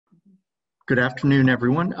Good afternoon,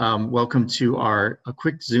 everyone. Welcome to a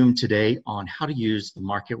quick Zoom today on how to use the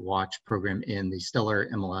Market Watch program in the Stellar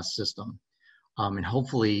MLS system. And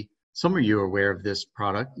hopefully some of you are aware of this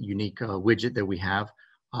product, unique widget that we have,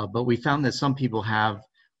 but we found that some people have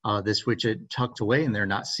this widget tucked away and they're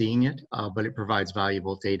not seeing it, but it provides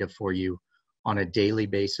valuable data for you on a daily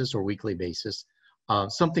basis or weekly basis.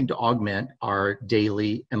 Something to augment our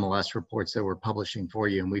daily MLS reports that we're publishing for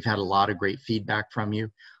you. And we've had a lot of great feedback from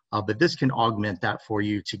you. But this can augment that for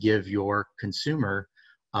you to give your consumer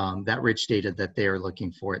that rich data that they are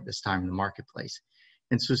looking for at this time in the marketplace.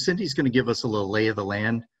 And so Cindy's going to give us a little lay of the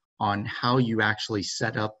land on how you actually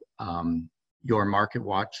set up your Market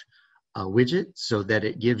Watch widget so that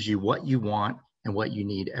it gives you what you want and what you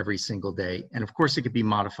need every single day. And of course, it could be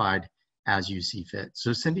modified as you see fit.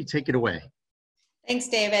 So Cindy, take it away. Thanks,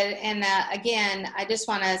 David. And again, I just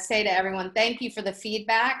want to say to everyone, thank you for the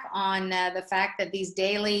feedback on the fact that these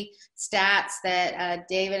daily stats that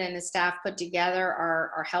David and his staff put together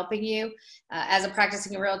are helping you. As a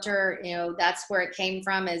practicing realtor, you know, that's where it came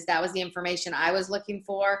from, is that was the information I was looking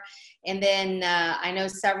for. And then I know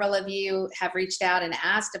several of you have reached out and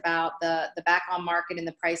asked about the back on market and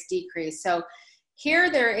the price decrease. So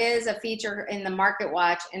here there is a feature in the Market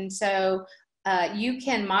Watch. And so you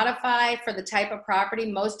can modify for the type of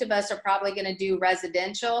property. Most of us are probably going to do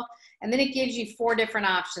residential. And then it gives you 4 different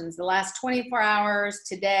options: the last 24 hours,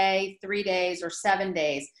 today, 3 days, or 7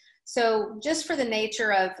 days. So just for the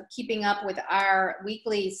nature of keeping up with our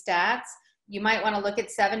weekly stats, you might want to look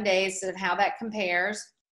at 7 days and how that compares.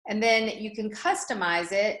 And then you can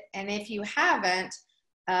customize it. And if you haven't,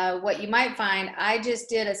 what you might find, I just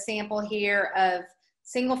did a sample here of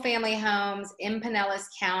single family homes in Pinellas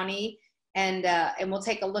County. And we'll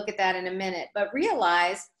take a look at that in a minute. But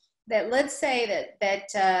realize that, let's say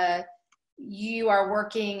that you are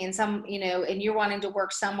working in some, and you're wanting to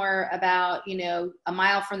work somewhere about, a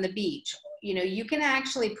mile from the beach. You can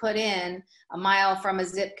actually put in a mile from a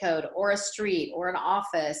zip code or a street or an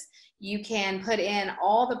office. You can put in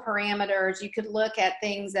all the parameters. You could look at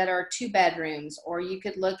things that are 2 bedrooms, or you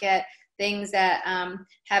could look at things that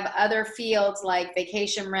have other fields like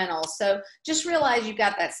vacation rentals. So just realize you've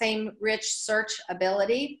got that same rich search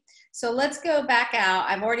ability. So let's go back out.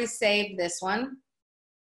 I've already saved this one.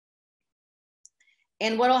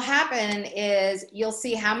 And what will happen is you'll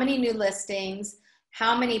see how many new listings,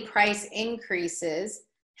 how many price increases,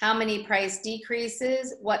 how many price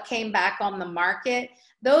decreases, what came back on the market.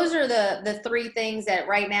 Those are the 3 things that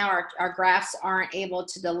right now our graphs aren't able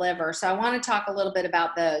to deliver. So I want to talk a little bit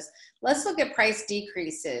about those. Let's look at price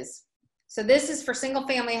decreases. So this is for single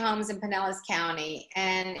family homes in Pinellas County.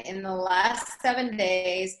 And in the last 7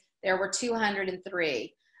 days, there were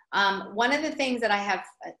 203. One of the things that I have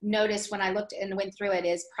noticed when I looked and went through it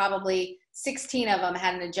is probably 16 of them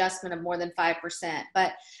had an adjustment of more than 5%.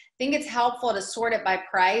 But I think it's helpful to sort it by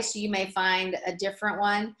price. You may find a different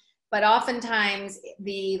one. But oftentimes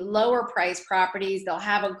the lower price properties, they'll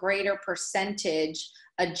have a greater percentage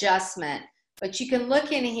adjustment. But you can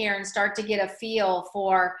look in here and start to get a feel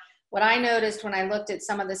for what I noticed when I looked at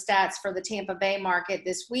some of the stats for the Tampa Bay market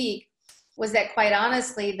this week, was that quite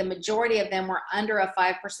honestly, the majority of them were under a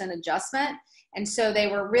 5% adjustment. And so they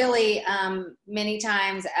were really, many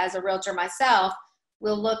times as a realtor myself,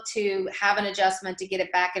 will look to have an adjustment to get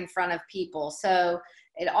it back in front of people. So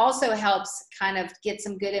it also helps kind of get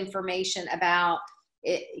some good information about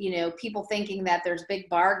it, people thinking that there's big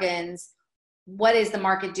bargains. What is the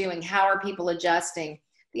market doing? How are people adjusting?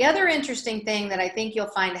 The other interesting thing that I think you'll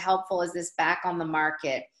find helpful is this back on the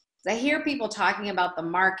market. I hear people talking about the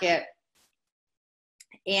market.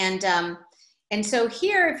 And so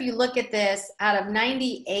here, if you look at this, out of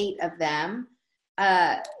 98 of them,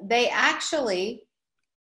 they actually,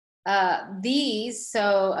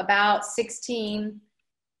 so about 16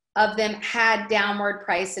 of them had downward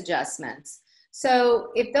price adjustments.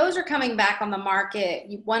 So if those are coming back on the market,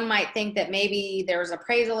 one might think that maybe there's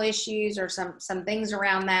appraisal issues or some things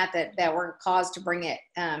around that were caused to bring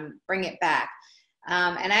it back.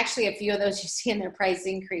 And actually a few of those you see in their price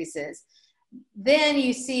increases. Then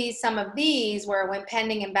you see some of these where it went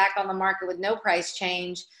pending and back on the market with no price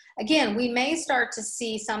change. Again, we may start to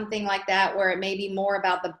see something like that where it may be more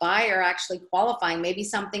about the buyer actually qualifying. Maybe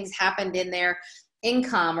something's happened in their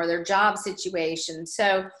income or their job situation.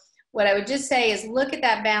 So what I would just say is look at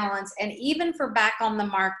that balance. And even for back on the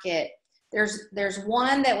market, there's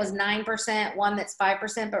one that was 9%, one that's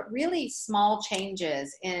 5%, but really small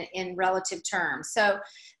changes in relative terms. So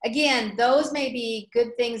again, those may be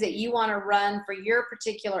good things that you want to run for your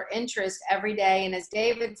particular interest every day. And as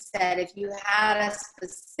David said, if you had a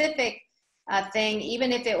specific thing,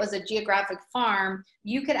 even if it was a geographic farm,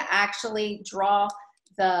 you could actually draw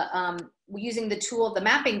using the tool, the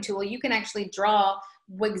mapping tool, you can actually draw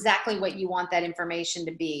exactly what you want that information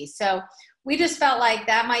to be. So we just felt like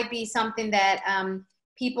that might be something that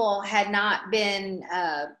people had not been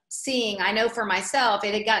seeing. I know for myself,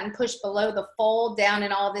 it had gotten pushed below the fold down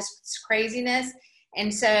in all this craziness.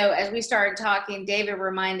 And so as we started talking, David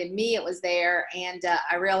reminded me it was there, and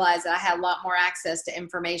I realized that I had a lot more access to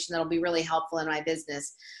information that'll be really helpful in my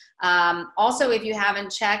business. Also, if you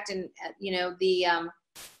haven't checked, and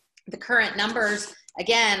the current numbers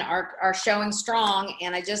again are showing strong.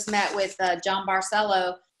 And I just met with John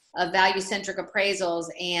Barcelo of Value Centric Appraisals,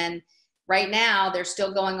 and right now they're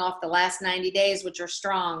still going off the last 90 days, which are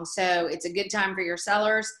strong. So it's a good time for your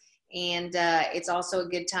sellers. And it's also a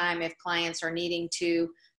good time if clients are needing to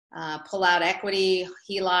pull out equity,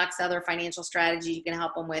 HELOCs, other financial strategies you can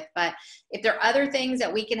help them with. But if there are other things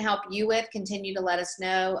that we can help you with, continue to let us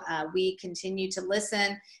know. We continue to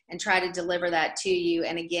listen and try to deliver that to you.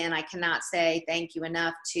 And again, I cannot say thank you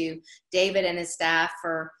enough to David and his staff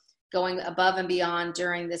for going above and beyond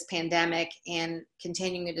during this pandemic and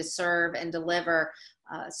continuing to serve and deliver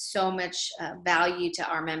so much value to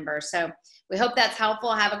our members. So we hope that's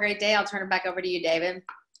helpful. Have a great day. I'll turn it back over to you, David.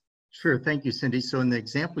 Sure. Thank you, Cindy. So in the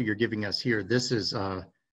example you're giving us here, this is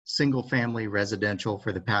single family residential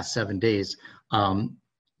for the past 7 days.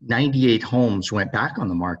 98 homes went back on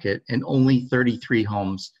the market and only 33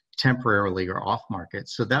 homes temporarily are off market.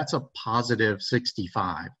 So that's a positive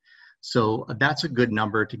 65. So that's a good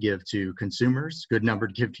number to give to consumers, good number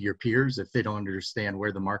to give to your peers if they don't understand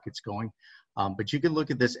where the market's going. But you can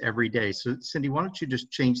look at this every day. So Cindy, why don't you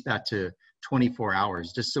just change that to 24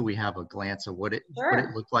 hours, just so we have a glance of what it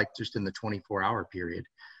looked like just in the 24-hour period.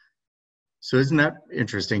 So isn't that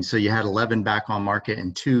interesting? So you had 11 back on market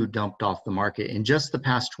and 2 dumped off the market in just the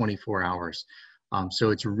past 24 hours. So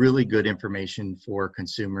it's really good information for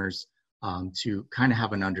consumers to kind of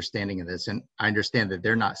have an understanding of this. And I understand that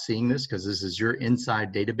they're not seeing this because this is your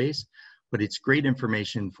inside database, but it's great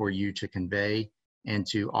information for you to convey and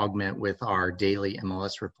to augment with our daily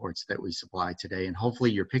MLS reports that we supply today. And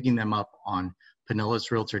hopefully you're picking them up on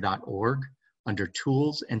PinellasRealtor.org under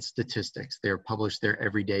Tools and Statistics. They're published there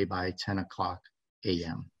every day by 10 o'clock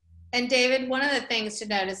a.m. And David, one of the things to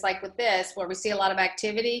notice, like with this, where we see a lot of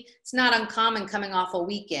activity, it's not uncommon coming off a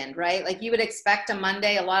weekend, right? Like you would expect a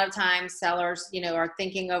Monday, a lot of times sellers, are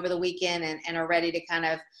thinking over the weekend and are ready to kind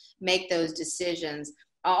of make those decisions.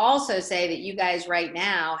 I'll also say that you guys right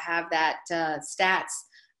now have that stats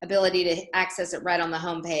ability to access it right on the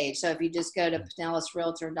homepage. So if you just go to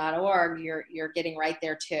PinellasRealtor.org, you're getting right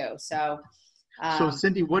there too. So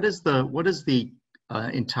Cindy, what does the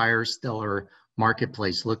entire Stellar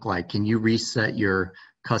marketplace look like? Can you reset your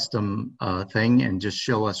custom thing and just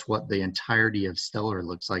show us what the entirety of Stellar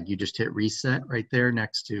looks like? You just hit reset right there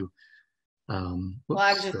next to. Well,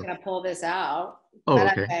 I was just going to pull this out. Oh,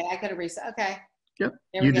 but okay. I could have reset. Okay. Yep,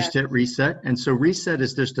 you just hit reset. And so reset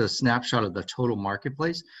is just a snapshot of the total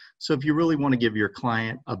marketplace. So if you really want to give your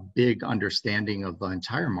client a big understanding of the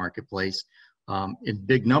entire marketplace in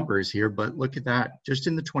big numbers here, but look at that, just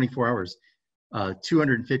in the 24 hours,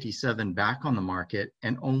 257 back on the market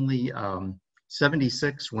and only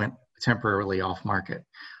 76 went temporarily off market.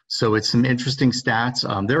 So it's some interesting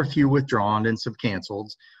stats. There are a few withdrawn and some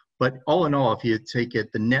canceled, but all in all, if you take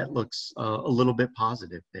it, the net looks a little bit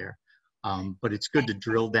positive there. But it's good to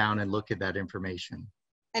drill down and look at that information.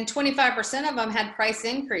 And 25% of them had price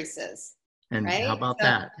increases. And right? how about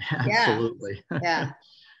that? Absolutely. Yeah.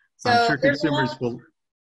 So I'm sure consumers will.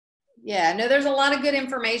 Yeah, no, there's a lot of good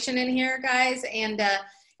information in here, guys. And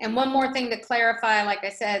one more thing to clarify, like I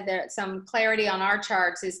said, there's some clarity on our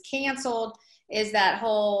charts is canceled is that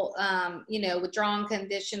whole, withdrawn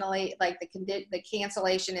conditionally, like the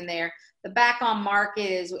cancellation in there. The back on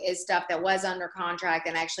market is stuff that was under contract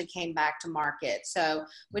and actually came back to market. So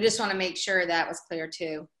we just want to make sure that was clear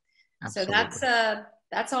too. Absolutely. So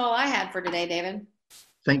that's all I had for today, David.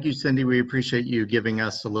 Thank you, Cindy. We appreciate you giving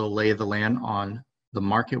us a little lay of the land on the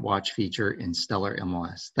Market Watch feature in Stellar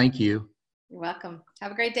MLS. Thank you. You're welcome.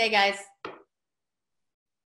 Have a great day, guys.